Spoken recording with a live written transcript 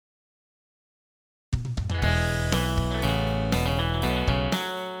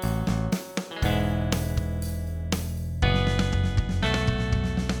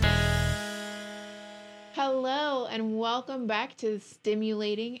Hello, and welcome back to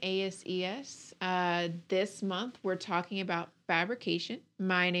Stimulating ASES. This month, we're talking about fabrication.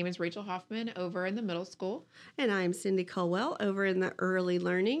 My name is Rachel Hoffman over in the middle school. And I'm Cindy Colwell over in the early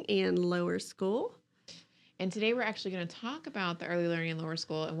learning and lower school. And today we're actually going to talk about the early learning and lower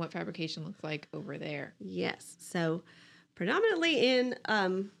school and what fabrication looks like over there. Yes. So predominantly in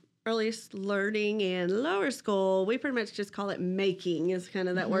earliest learning and lower school, we pretty much just call it making is kind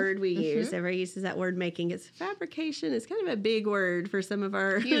of that word we use. Everybody uses that word making. It's fabrication. It's kind of a big word for some of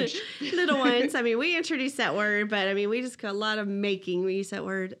our little ones. I mean, we introduced that word, but I mean, we just got a lot of making. We use that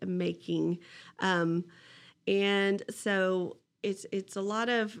word making. And so it's a lot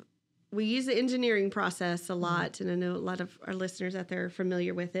of, we use the engineering process a lot, and I know a lot of our listeners out there are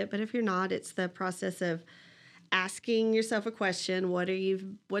familiar with it, but if you're not, it's the process of asking yourself a question.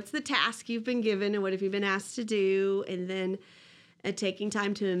 What's the task you've been given, and what have you been asked to do? And then taking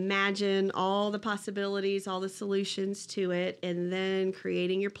time to imagine all the possibilities, all the solutions to it, and then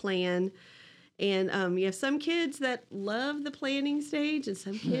creating your plan. And you have some kids that love the planning stage and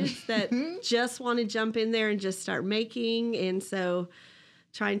some kids that just want to jump in there and just start making. And so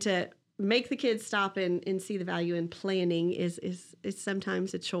trying to make the kids stop and see the value in planning is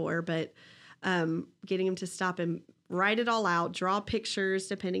sometimes a chore, but getting them to stop and write it all out, draw pictures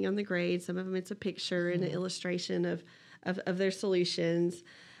depending on the grade. Some of them it's a picture and an illustration of their solutions.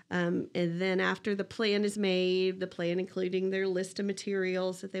 And then after the plan is made, the plan including their list of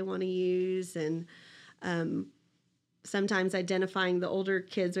materials that they want to use, and sometimes identifying the older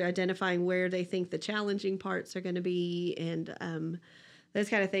kids or identifying where they think the challenging parts are going to be, and those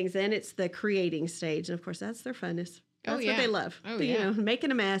kind of things. Then it's the creating stage. And of course, that's their funnest. That's what they love. Making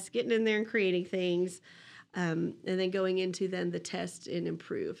a mess, getting in there and creating things. And then going into then the test and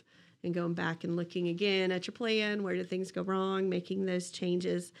improve, and going back and looking again at your plan. Where did things go wrong? Making those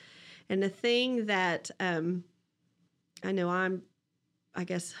changes. And the thing that I know I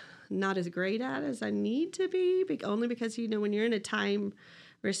guess, not as great at as I need to be, only because, when you're in a time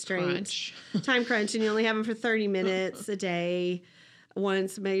restraint, time crunch, and you only have them for 30 minutes a day,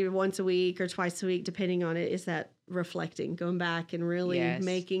 maybe once a week or twice a week, depending on it, is that reflecting, going back and really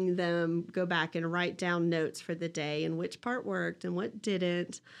making them go back and write down notes for the day and which part worked and what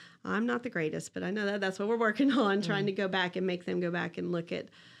didn't. I'm not the greatest, but I know that's what we're working on, trying to go back and make them go back and look at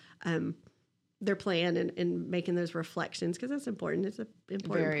their plan and making those reflections, because that's important. It's an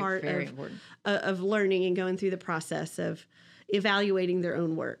important part of learning and going through the process of evaluating their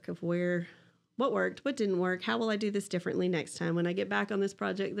own work, of what worked, what didn't work, how will I do this differently next time? When I get back on this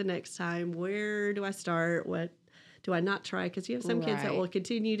project the next time, where do I start? What do I not try? Because you have some kids that will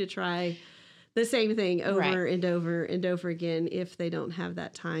continue to try the same thing over and over and over again if they don't have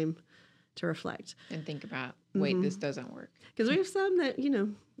that time to reflect. And think about, wait, this doesn't work. Because we have some that,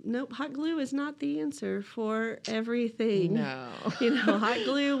 nope, hot glue is not the answer for everything. No. Hot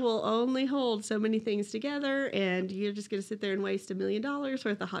glue will only hold so many things together, and you're just going to sit there and waste $1 million worth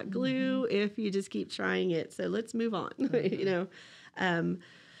of hot glue if you just keep trying it. So let's move on,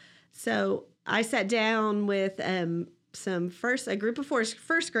 So I sat down with a group of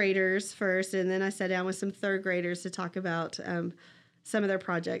first graders first, and then I sat down with some third graders to talk about some of their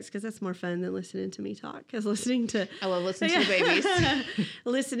projects, because that's more fun than listening to me talk. Because I love listening to the babies,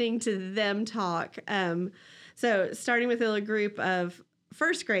 listening to them talk. So starting with a group of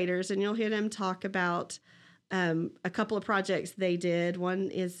first graders, and you'll hear them talk about a couple of projects they did.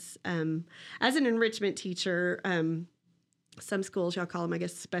 One is as an enrichment teacher. Some schools, y'all call them, I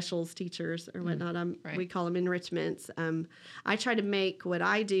guess, specials teachers or whatnot. We call them enrichments. I try to make what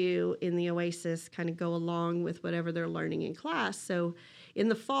I do in the Oasis kind of go along with whatever they're learning in class. So in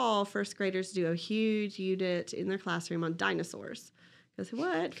the fall, first graders do a huge unit in their classroom on dinosaurs. Because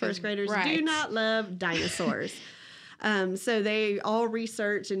what? First graders do not love dinosaurs. So they all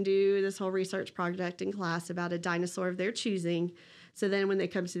research and do this whole research project in class about a dinosaur of their choosing. So then when they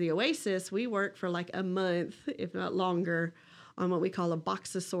come to the Oasis, we work for like a month, if not longer, on what we call a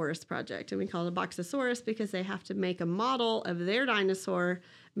Boxosaurus project. And we call it a Boxosaurus because they have to make a model of their dinosaur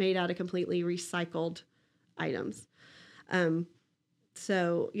made out of completely recycled items.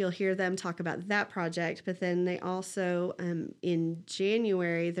 So you'll hear them talk about that project. But then they also, in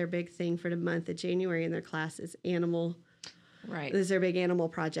January, their big thing for the month of January in their class is animal. Right. This is their big animal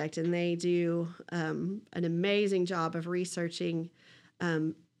project, and they do an amazing job of researching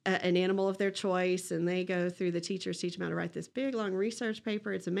an animal of their choice, and they go through, the teachers teach them how to write this big, long research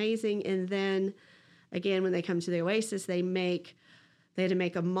paper. It's amazing. And then, again, when they come to the Oasis, they had to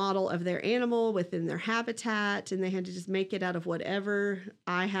make a model of their animal within their habitat, and they had to just make it out of whatever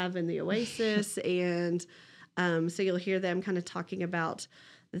I have in the Oasis. And so you'll hear them kind of talking about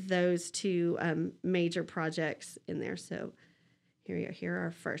those two major projects in there. So here are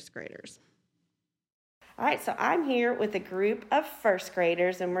our first graders. All right, so I'm here with a group of first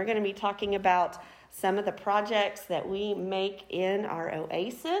graders, and we're going to be talking about some of the projects that we make in our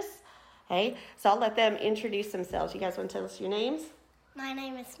Oasis. Okay, so I'll let them introduce themselves. You guys want to tell us your names? My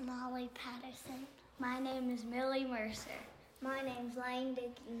name is Molly Patterson. My name is Millie Mercer. My name's Lane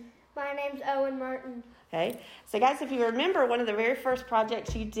Dickey. My name's Owen Martin. Okay, so guys, if you remember, one of the very first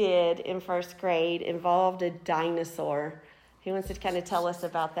projects you did in first grade involved a dinosaur. Who wants to kind of tell us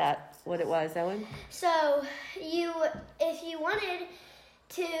about that, what it was, Owen? So, if you wanted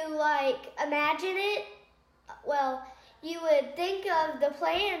to, imagine it, well, you would think of the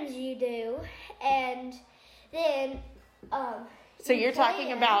plans you do, and then, so you're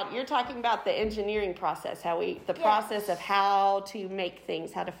talking about the engineering process, process of how to make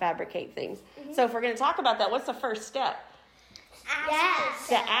things, how to fabricate things. Mm-hmm. So if we're going to talk about that, what's the first step? Ask.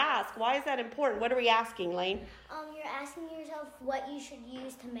 To ask. Why is that important? What are we asking, Lane? You're asking yourself what you should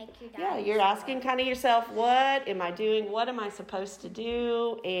use to make your dinosaur. Yeah, you're asking kind of yourself, what am I doing? What am I supposed to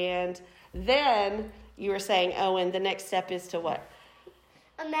do? And then you were saying, Owen, the next step is to what?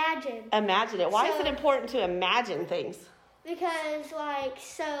 Imagine it. Why is it important to imagine things? Because,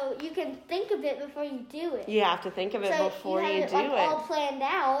 so you can think of it before you do it. You have to think of it before you do it. All planned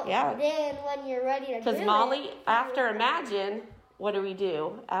out. Yeah. Then when you're ready to do it. Because Molly, after imagine, what do we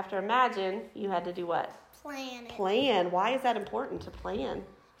do? After imagine, you had to do what? Plan it. Plan. Why is that important to plan?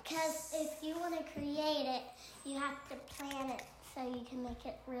 Because if you want to create it, you have to plan it so you can make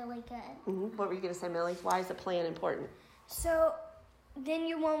it really good. Mm-hmm. What were you going to say, Millie? Why is a plan important? So then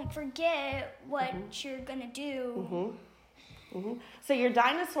you won't forget what you're going to do. Mm-hmm. Mm-hmm. So your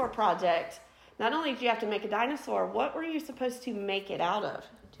dinosaur project, not only did you have to make a dinosaur, what were you supposed to make it out of?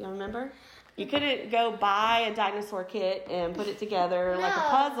 Do you remember? You couldn't go buy a dinosaur kit and put it together like a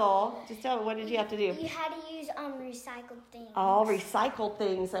puzzle. Just tell me, what did you have to do? You had to use recycled things. All recycled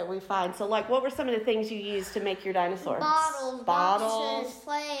things that we find. So what were some of the things you used to make your dinosaur? Bottles, boxes,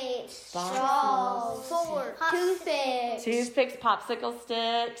 plates, straws, forks, toothpicks, popsicle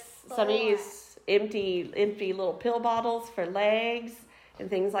sticks. Some of you use empty little pill bottles for legs and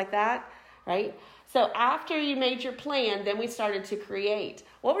things like that, right? So after you made your plan, then we started to create.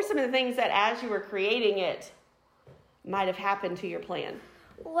 What were some of the things that as you were creating it might have happened to your plan?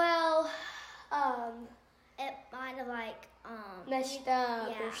 Well, it might have messed up.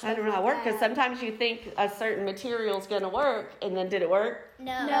 Yeah. I don't know how it worked, because sometimes you think a certain material's going to work, and then did it work?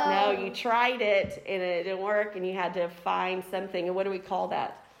 No, you tried it and it didn't work, and you had to find something. And what do we call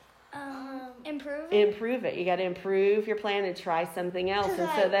that? Improve it. You got to improve your plan and try something else. And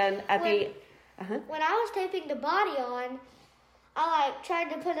so then when I was taping the body on, I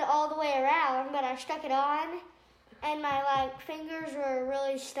tried to put it all the way around, but I stuck it on, and my fingers were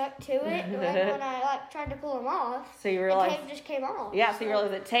really stuck to it. When I tried to pull them off, so you realized the tape just came off. Yeah, so you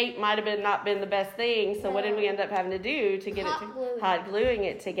realized that tape might have not been the best thing. So what did we end up having to do to get hot gluing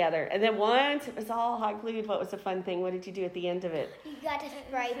it together? And then once it was all hot glued, what was the fun thing? What did you do at the end of it? You got to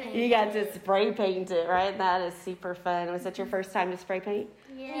spray paint. You got to spray paint it, right? That is super fun. Was that your first time to spray paint?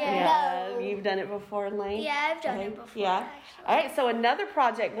 Yeah. No. You've done it before, Lane? Yeah, I've done it before. Yeah. Actually. All right, so another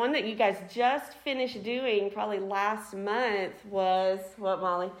project, one that you guys just finished doing probably last month was what,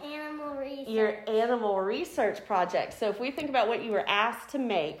 Molly? Animal research. Your animal research project. So if we think about what you were asked to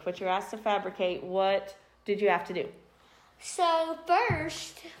make, what you were asked to fabricate, what did you have to do? So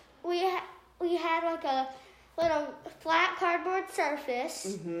first, we had a little flat cardboard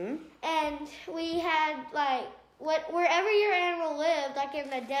surface, and we had wherever your animal lived, in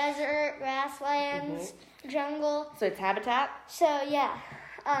the desert, grasslands, jungle. So it's habitat? So yeah,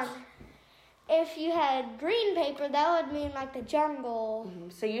 if you had green paper, that would mean the jungle.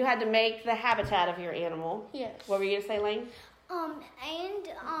 So you had to make the habitat of your animal. Yes. What were you gonna say, Lane?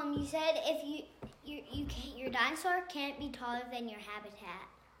 And you said if your dinosaur can't be taller than your habitat.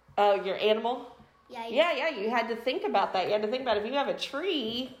 Oh, your animal? Yeah. You had to think about that. You had to think about if you have a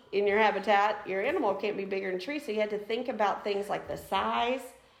tree in your habitat, your animal can't be bigger than a tree. So you had to think about things like the size,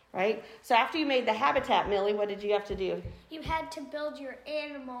 right? So after you made the habitat, Millie, what did you have to do? You had to build your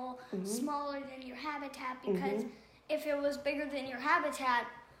animal smaller than your habitat, because if it was bigger than your habitat,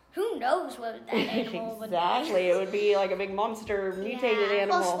 who knows what that animal would be. Exactly. It would be like a big monster mutated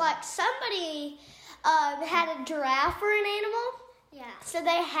animal. Well, somebody had a giraffe for an animal. Yeah. So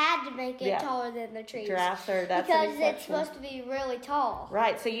they had to make it taller than the trees. Giraffes are, that's because it's supposed to be really tall.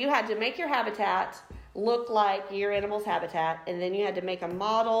 Right. So you had to make your habitat look like your animal's habitat, and then you had to make a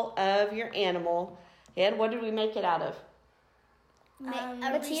model of your animal. And what did we make it out of?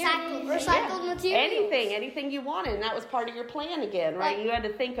 recycled materials. Anything you wanted, and that was part of your plan again, right? Like, you had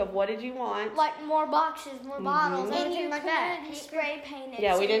to think of what did you want. Like more boxes, more bottles, anything like that. Spray paint it.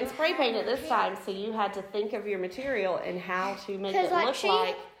 Yeah, we didn't spray paint it this time, so you had to think of your material and how to make it look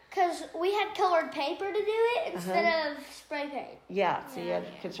like. Because we had colored paper to do it instead of spray paint. Yeah, so you had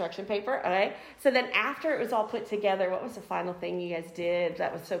construction paper. Okay. So then after it was all put together, what was the final thing you guys did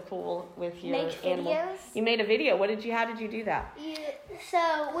that was so cool with your animal? Videos. You made a video. How did you do that?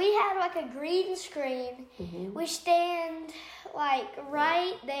 So we had like a green screen. We stand like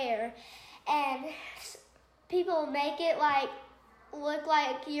right there, and people make it like look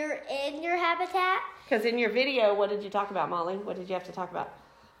like you're in your habitat. Because in your video, what did you talk about, Molly? What did you have to talk about?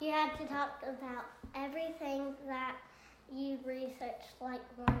 You had to talk about everything that you researched, like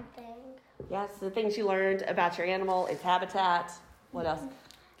one thing. Yes, the things you learned about your animal, its habitat. What else?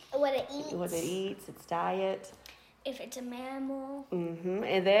 What it eats. What it eats, its diet. If it's a mammal.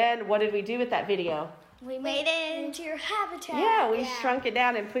 And then what did we do with that video? We made it into your habitat. Yeah, we shrunk it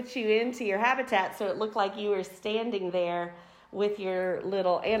down and put you into your habitat so it looked like you were standing there with your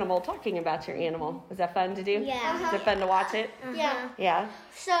little animal, talking about your animal. Was that fun to do? Yeah. Was it fun to watch it? Yeah.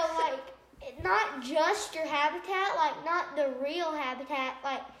 So, like, not just your habitat, like, not the real habitat,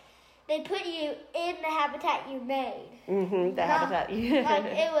 like, they put you in the habitat you made. Habitat. Like,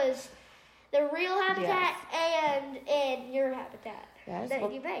 it was the real habitat and in your habitat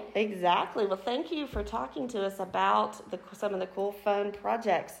that you made. Exactly. Well, thank you for talking to us about some of the cool, fun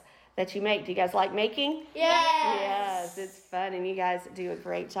projects that you make. Do you guys like making? Yes, it's fun, and you guys do a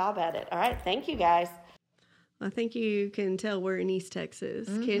great job at it. All right, thank you guys. I think you can tell we're in East Texas,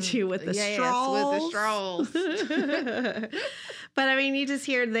 can't you, with the straws? With the straws. But I mean, you just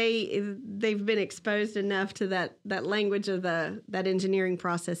hear they've been exposed enough to that language of that engineering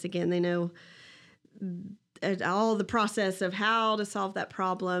process. Again, they know all the process of how to solve that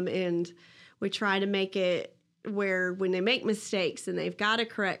problem, and we try to make it where when they make mistakes and they've got to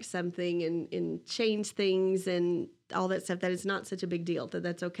correct something and change things and all that stuff, that is not such a big deal.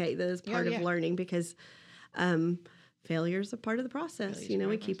 That's okay. That is part of learning, because failure is a part of the process.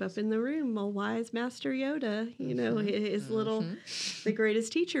 We keep up in the room. Well, wise Master Yoda, his little, the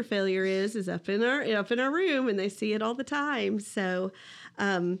greatest teacher failure is up in our room, and they see it all the time. So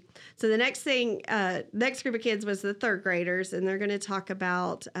the next group of kids was the third graders, and they're going to talk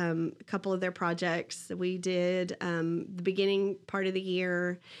about a couple of their projects. We did the beginning part of the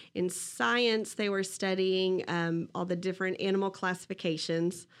year in science. They were studying all the different animal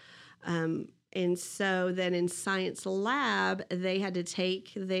classifications. And so then in science lab, they had to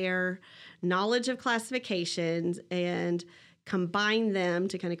take their knowledge of classifications and combine them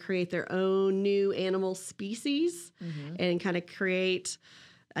to kind of create their own new animal species and kind of create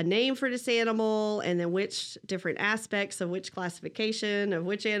a name for this animal, and then which different aspects of which classification of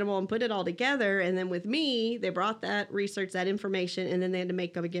which animal, and put it all together. And then with me, they brought that research, that information, and then they had to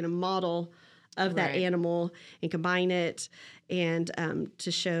make up again a model of that animal and combine it and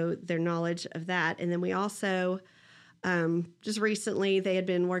to show their knowledge of that. And then we also just recently, they had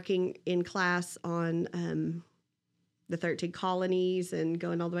been working in class on the 13 colonies and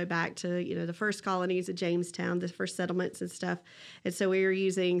going all the way back to, the first colonies at Jamestown, the first settlements and stuff. And so we were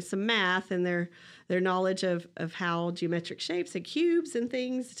using some math and their knowledge of how geometric shapes and cubes and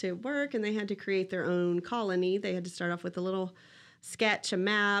things to work. And they had to create their own colony. They had to start off with a little sketch, a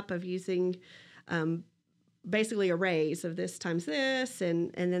map of using basically arrays of this times this,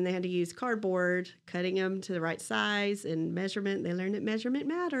 and then they had to use cardboard, cutting them to the right size, and measurement. They learned that measurement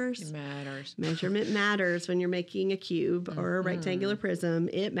matters. It matters. Measurement matters when you're making a cube or a rectangular prism.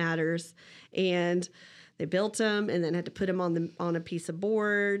 It matters. And they built them and then had to put them on a piece of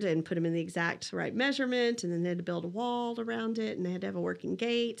board and put them in the exact right measurement, and then they had to build a wall around it, and they had to have a working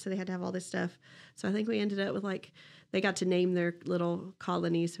gate, so they had to have all this stuff. So I think we ended up with they got to name their little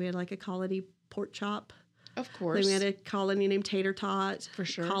colonies. So we had a colony pork chop. Of course. Then we had a colony named Tater Tot. For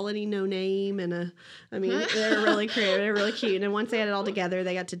sure. Colony No Name. And they were really creative. They were really cute. And once they had it all together,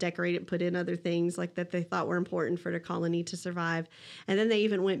 they got to decorate it and put in other things that they thought were important for their colony to survive. And then they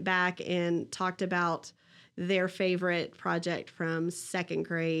even went back and talked about their favorite project from second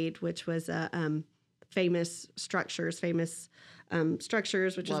grade, which was famous structures,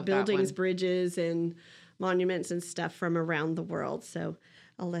 which was buildings, bridges, and monuments and stuff from around the world. So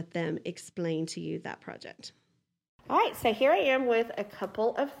I'll let them explain to you that project. All right, so here I am with a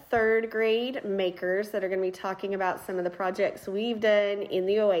couple of third grade makers that are going to be talking about some of the projects we've done in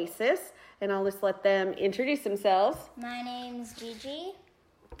the Oasis, and I'll just let them introduce themselves. My name's Gigi.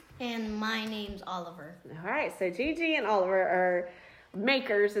 And my name's Oliver. All right, so Gigi and Oliver are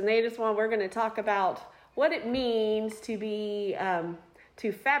makers, and we're going to talk about what it means to be,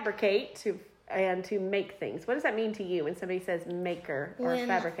 to fabricate and to make things. What does that mean to you when somebody says maker or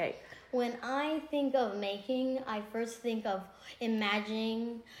fabricate? When I think of making, I first think of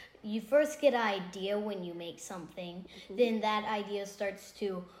imagining. You first get an idea when you make something. Then that idea starts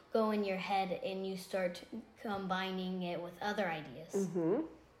to go in your head and you start combining it with other ideas.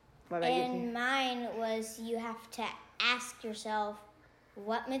 What about and mine was you have to ask yourself,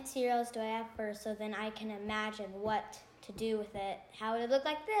 what materials do I have first, so then I can imagine what to do with it. How would it look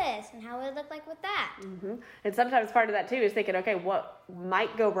like this, and how would it look like with that? And sometimes part of that too is thinking, okay, what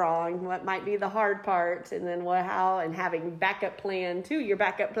might go wrong, what might be the hard part, and then how, and having backup plan to your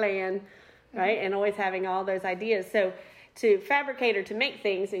backup plan, right? And always having all those ideas. So to fabricate or to make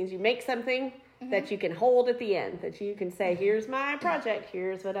things means you make something that you can hold at the end, that you can say, here's my project,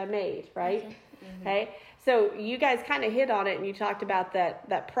 here's what I made, right? Okay. So you guys kind of hit on it, and you talked about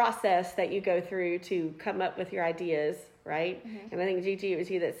that process that you go through to come up with your ideas, right? And I think Gigi, it was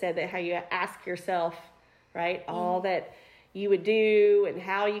you that said that how you ask yourself, right, all that you would do and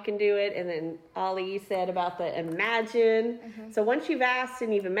how you can do it. And then Ollie, you said about the imagine. So once you've asked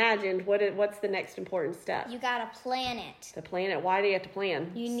and you've imagined, what's the next important step? You gotta plan it. To plan it. Why do you have to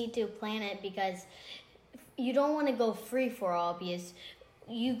plan? You need to plan it because you don't want to go free for all, because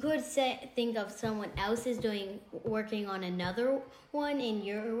you could think of someone else is working on another one and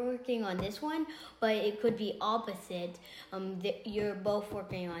you're working on this one, but it could be opposite. You're both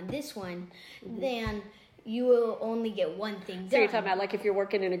working on this one, then you will only get one thing done. So you're talking about like if you're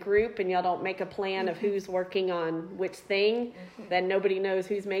working in a group and y'all don't make a plan of who's working on which thing, then nobody knows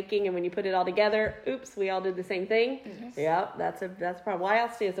who's making, and when you put it all together, oops, we all did the same thing. Yep, that's a problem. Why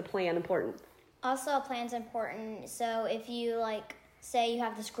else is a plan important? Also, a plan's important. So if you say you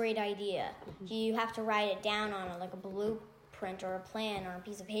have this great idea, you have to write it down on a blueprint or a plan or a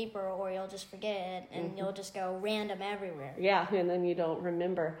piece of paper, or you'll just forget it and you'll just go random everywhere. Yeah, and then you don't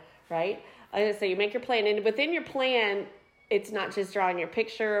remember, right? So you make your plan, and within your plan, it's not just drawing your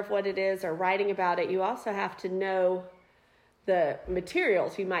picture of what it is or writing about it. You also have to know the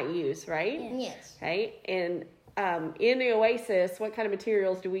materials you might use, right? Yes. Right? And in the Oasis, what kind of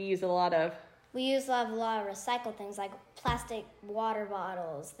materials do we use a lot of? We use a lot of recycled things like plastic water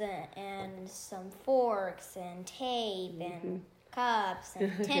bottles and some forks and tape and cups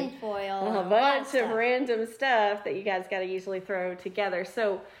and tin foil. A bunch of random stuff that you guys got to usually throw together.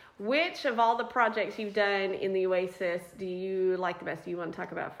 So which of all the projects you've done in the Oasis do you like the best? Do you want to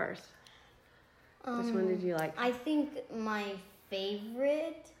talk about first? Which one did you like? I think my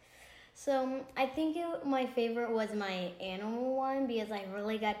favorite... So I think my favorite was my animal one, because I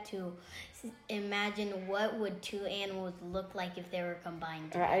really got to imagine what would two animals look like if they were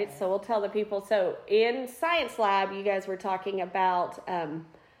combined together. All right, so we'll tell the people. So in Science Lab, you guys were talking about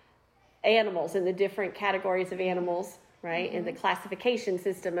animals and the different categories of animals, right? And the classification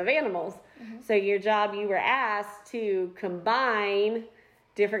system of animals. So your job, you were asked to combine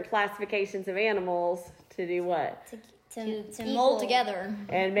different classifications of animals to do what? To mold together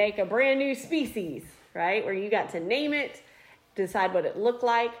and make a brand new species, right? Where you got to name it, decide what it looked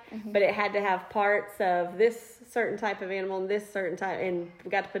like, but it had to have parts of this certain type of animal and this certain type, and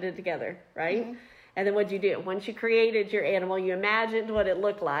we got to put it together, right? And then what'd you do? Once you created your animal, you imagined what it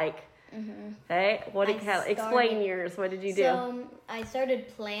looked like. Okay, explain yours. What did you do? So I started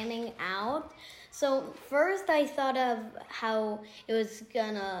planning out. So first I thought of how it was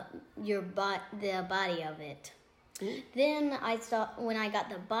the body of it. Then when I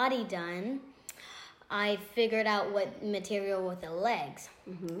got the body done, I figured out what material with the legs.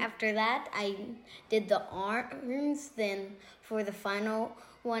 After that, I did the arms. Then for the final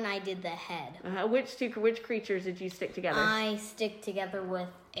one, I did the head. Which creatures did you stick together? I stick together with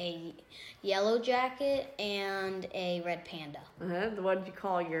a yellow jacket and a red panda. What did you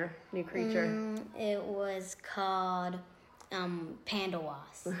call your new creature? It was called Panda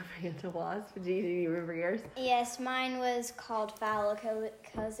Wasp. Panda Wasp. Do you remember yours? Yes, mine was called Fowl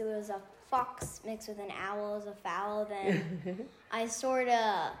because it was a fox mixed with an owl as a fowl. Then I sort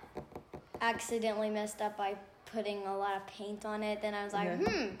of accidentally messed up by putting a lot of paint on it. Then I was like,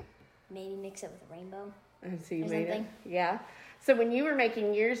 maybe mix it with a rainbow. So you made it. Yeah. So when you were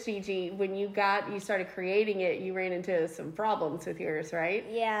making yours, Gigi, when you started creating it, you ran into some problems with yours, right?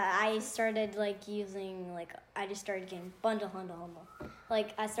 Yeah, I started I just started getting bundle.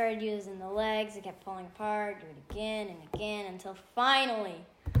 I started using the legs, it kept falling apart, do it again and again until finally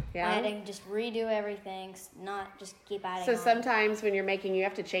I had to just redo everything, not just keep adding So on. sometimes when you're making, you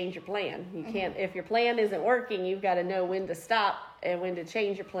have to change your plan. You can't, if your plan isn't working, you've got to know when to stop and when to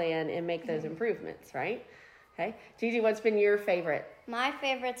change your plan and make those improvements, right? Okay. Gigi, what's been your favorite? My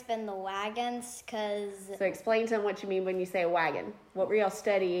favorite's been the wagons because... So explain to them what you mean when you say a wagon. What were y'all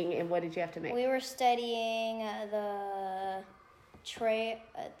studying and what did you have to make? We were studying the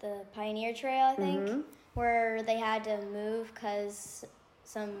Pioneer Trail, I think, where they had to move because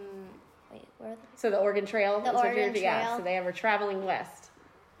some... Wait, where are they? So the Oregon Trail? The Oregon Trail. Yeah, so they were traveling west.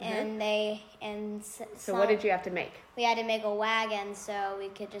 And so what did you have to make? We had to make a wagon so we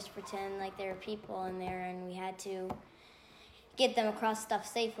could just pretend like there were people in there, and we had to get them across stuff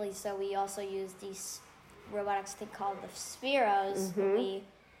safely. So we also used these robotics thing called the Spheros. We,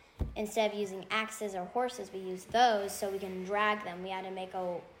 instead of using axes or horses, we used those so we can drag them. We had to make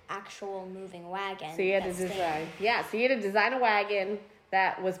a actual moving wagon. So you had to design. Yeah, so you had to design a wagon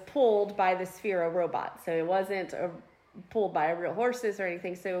that was pulled by the Sphero robot. So it wasn't pulled by real horses or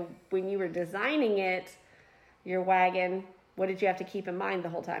anything. So when you were designing it, your wagon, what did you have to keep in mind the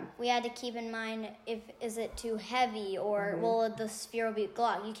whole time? We had to keep in mind is it too heavy or will the Sphero be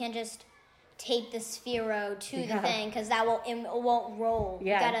glocked? You can't just tape the Sphero to the thing because it won't roll.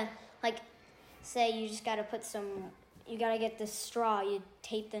 Yeah. You gotta say you just gotta put some. You gotta get this straw. You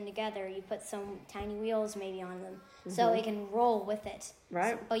tape them together. You put some tiny wheels maybe on them so it can roll with it.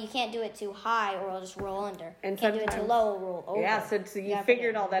 Right. But you can't do it too high or it'll just roll under. And you can't do it too low or roll over. Yeah, so you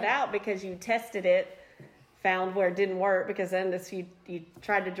figured all that out because you tested it, found where it didn't work because then you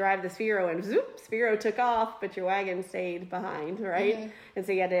tried to drive the Sphero and zoop, Sphero took off, but your wagon stayed behind, right? And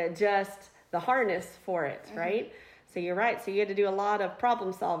so you had to adjust the harness for it, right? So you're right. So you had to do a lot of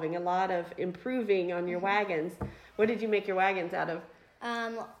problem solving, a lot of improving on your wagons. What did you make your wagons out of?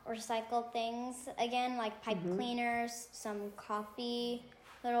 Recycled things again, like pipe cleaners, some coffee,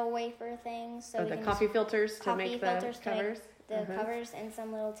 little wafer things. So the coffee filters to make the covers. Covers and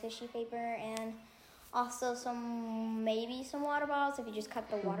some little tissue paper and also some water bottles if you just cut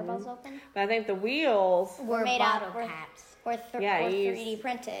the water bottles open. But I think the wheels were made out of caps. Or 3D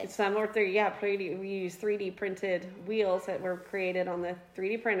printed. Some were 3D. We used 3D printed wheels that were created on the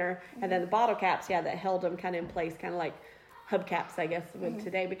 3D printer, and then the bottle caps, that held them kind of in place, kind of like hubcaps, I guess, would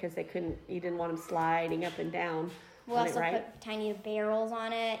today because you didn't want them sliding up and down. We also put tiny barrels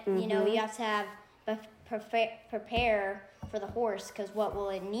on it. You know, you have to have prepare for the horse because what will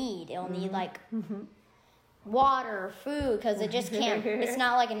it need? It'll need water or food because it just can't. It's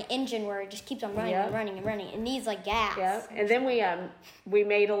not like an engine where it just keeps on running and running and running. It needs gas. Yep. And then we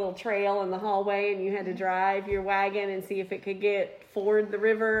made a little trail in the hallway, and you had to drive your wagon and see if it could ford the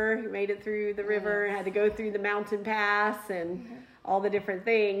river. You made it through the river and had to go through the mountain pass and all the different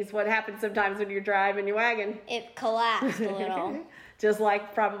things. What happens sometimes when you're driving your wagon? It collapsed a little. Just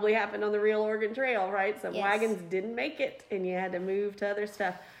like probably happened on the real Oregon Trail, right? Some wagons didn't make it, and you had to move to other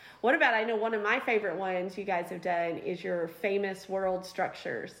stuff. What about, I know one of my favorite ones you guys have done is your famous world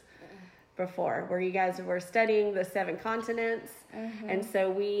structures before, where you guys were studying the 7 continents. And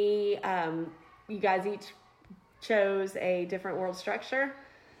so you guys each chose a different world structure.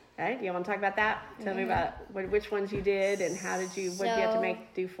 Okay, do you want to talk about that? Tell me about which ones you did and what did you have to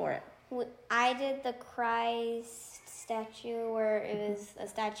do for it? I did the Christ statue where it was a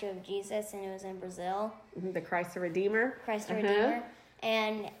statue of Jesus and it was in Brazil. The Christ the Redeemer. Christ the Redeemer.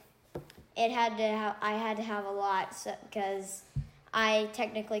 And I had to have a lot because I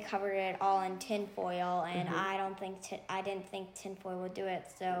technically covered it all in tinfoil, and I didn't think tinfoil would do it.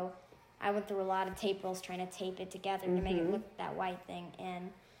 So I went through a lot of tape rolls trying to tape it together to make it look that white thing,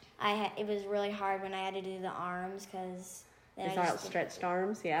 and it was really hard when I had to do the arms because it's all stretched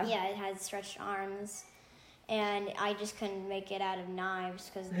arms, yeah. Yeah, it had stretched arms. And I just couldn't make it out of knives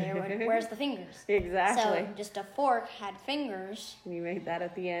because where's the fingers? Exactly. So just a fork had fingers. You made that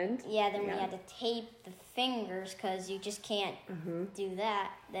at the end? Yeah, then we had to tape the fingers because you just can't do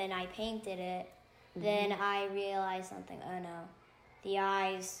that. Then I painted it. Then I realized something. Oh, no. The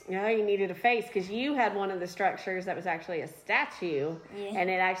eyes. No, you needed a face because you had one of the structures that was actually a statue. Yeah. And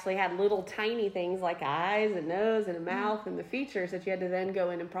it actually had little tiny things like eyes and nose and a mouth and the features that you had to then go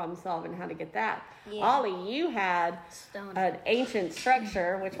in and problem solve and how to get that. Yeah. Ollie, you had an ancient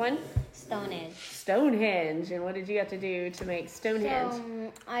structure. Which one? Stonehenge. Stonehenge. And what did you have to do to make Stonehenge?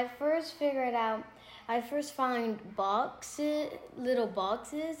 So, I first found little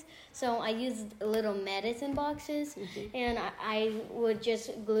boxes. So I used little medicine boxes, and I would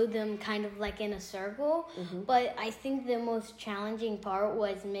just glue them kind of like in a circle. But I think the most challenging part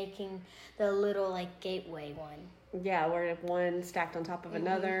was making the little gateway one. Yeah, where one stacked on top of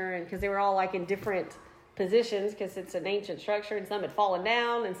another, and because they were all in different positions because it's an ancient structure, and some had fallen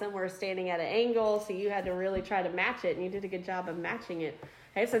down, and some were standing at an angle. So you had to really try to match it, and you did a good job of matching it.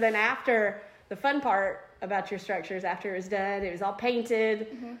 Okay, so then after the fun part about your structures, after it was done, it was all painted.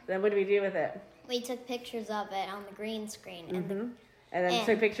 Then what do we do with it? We took pictures of it on the green screen. And then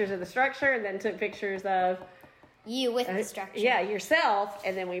took pictures of the structure, and then took pictures of you with the structure. Yeah, yourself,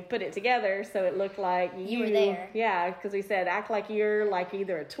 and then we put it together so it looked like you were there. Yeah, because we said act like you're like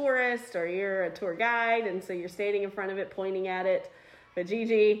either a tourist or you're a tour guide, and so you're standing in front of it pointing at it. But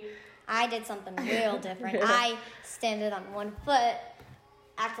Gigi, I did something real different. I standed on one foot,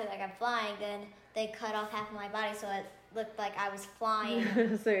 acted like I'm flying, then they cut off half of my body so it looked like I was flying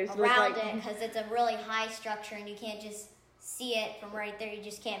around it, because it's a really high structure and you can't just see it from right there. You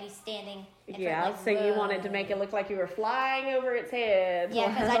just can't be standing in front, so you wanted to make it look like you were flying over its head. Yeah,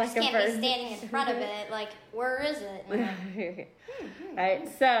 because I just can't be standing in front of it. Like, where is it? All right,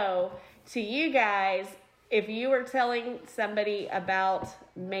 so to you guys, if you were telling somebody about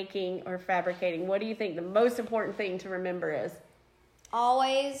making or fabricating, what do you think the most important thing to remember is?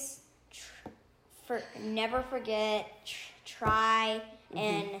 Always, never forget, try,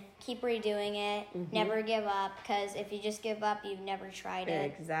 and keep redoing it. Never give up, because if you just give up, you've never tried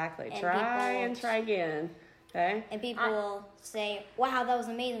it. Exactly. And try and try again. Okay. And people will say, "Wow, that was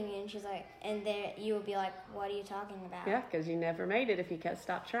amazing," and she's like, and then you will be like, "What are you talking about?" Yeah, because you never made it if you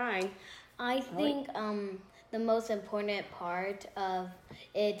stopped trying. I think the most important part of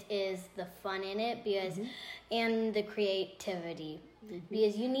it is the fun in it, because and the creativity.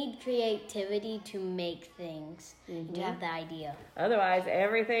 Because you need creativity to make things, and to have the idea. Otherwise,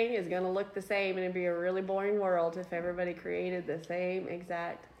 everything is going to look the same, and it'd be a really boring world if everybody created the same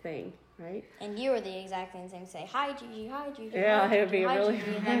exact thing, right? And you were the exact same. Say, "Hi, Gigi, hi, Gigi." Yeah, hi, it'd be really...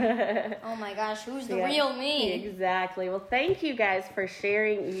 like, oh my gosh, who's the real me? Exactly. Well, thank you guys for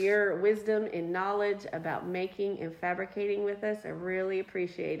sharing your wisdom and knowledge about making and fabricating with us. I really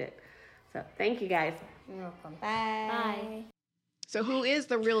appreciate it. So, thank you guys. You're welcome. Bye. So who is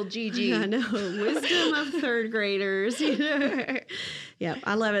the real Gigi? I know. Wisdom of third graders. Yeah,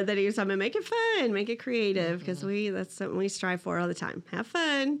 I love it that he was talking about make it fun, make it creative, because that's something we strive for all the time. Have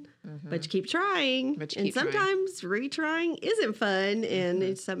fun, but you keep trying. Sometimes retrying isn't fun, and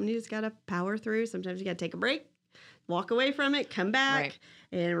it's something you just got to power through. Sometimes you got to take a break, walk away from it, come back,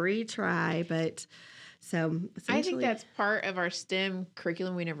 and retry. But so I think that's part of our STEM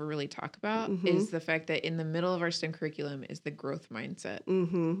curriculum we never really talk about is the fact that in the middle of our STEM curriculum is the growth mindset.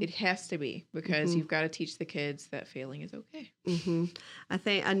 It has to be, because you've got to teach the kids that failing is okay. I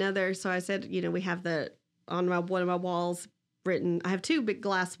think so I said, we have on one of my walls written, I have two big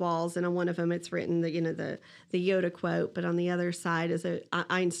glass walls, and on one of them it's written the Yoda quote, but on the other side is a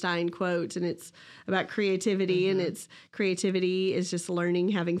Einstein quote, and it's about creativity, and it's creativity is just learning,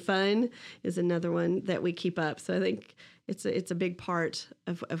 having fun is another one that we keep up. So I think it's a big part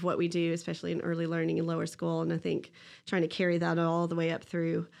of what we do, especially in early learning in lower school, and I think trying to carry that all the way up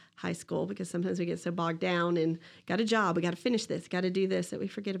through high school, because sometimes we get so bogged down and got a job, we got to finish this, got to do this, that we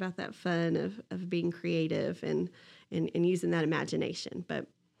forget about that fun of being creative and using that imagination. But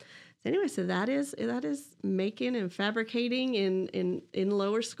anyway, so that is making and fabricating in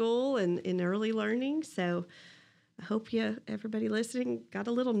lower school and in early learning. So I hope everybody listening got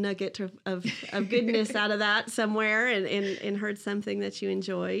a little nugget of goodness out of that somewhere and heard something that you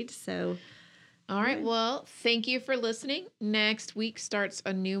enjoyed. So all right. Well, thank you for listening. Next week starts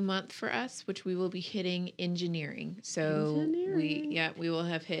a new month for us, which we will be hitting engineering. So we will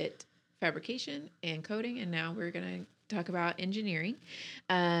have hit fabrication and coding, and now we're going to talk about engineering.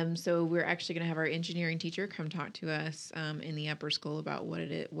 So we're actually going to have our engineering teacher come talk to us in the upper school about what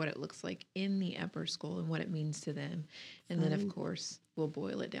it looks like in the upper school and what it means to them. And then, of course, we'll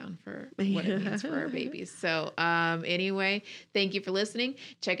boil it down for what it means for our babies. So anyway, thank you for listening.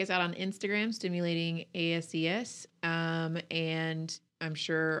 Check us out on Instagram, Stimulating ASES. And I'm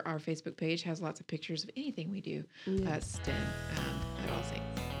sure our Facebook page has lots of pictures of anything we do STEM at All Saints.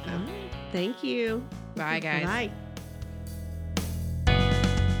 Thank you. Bye, guys. Bye.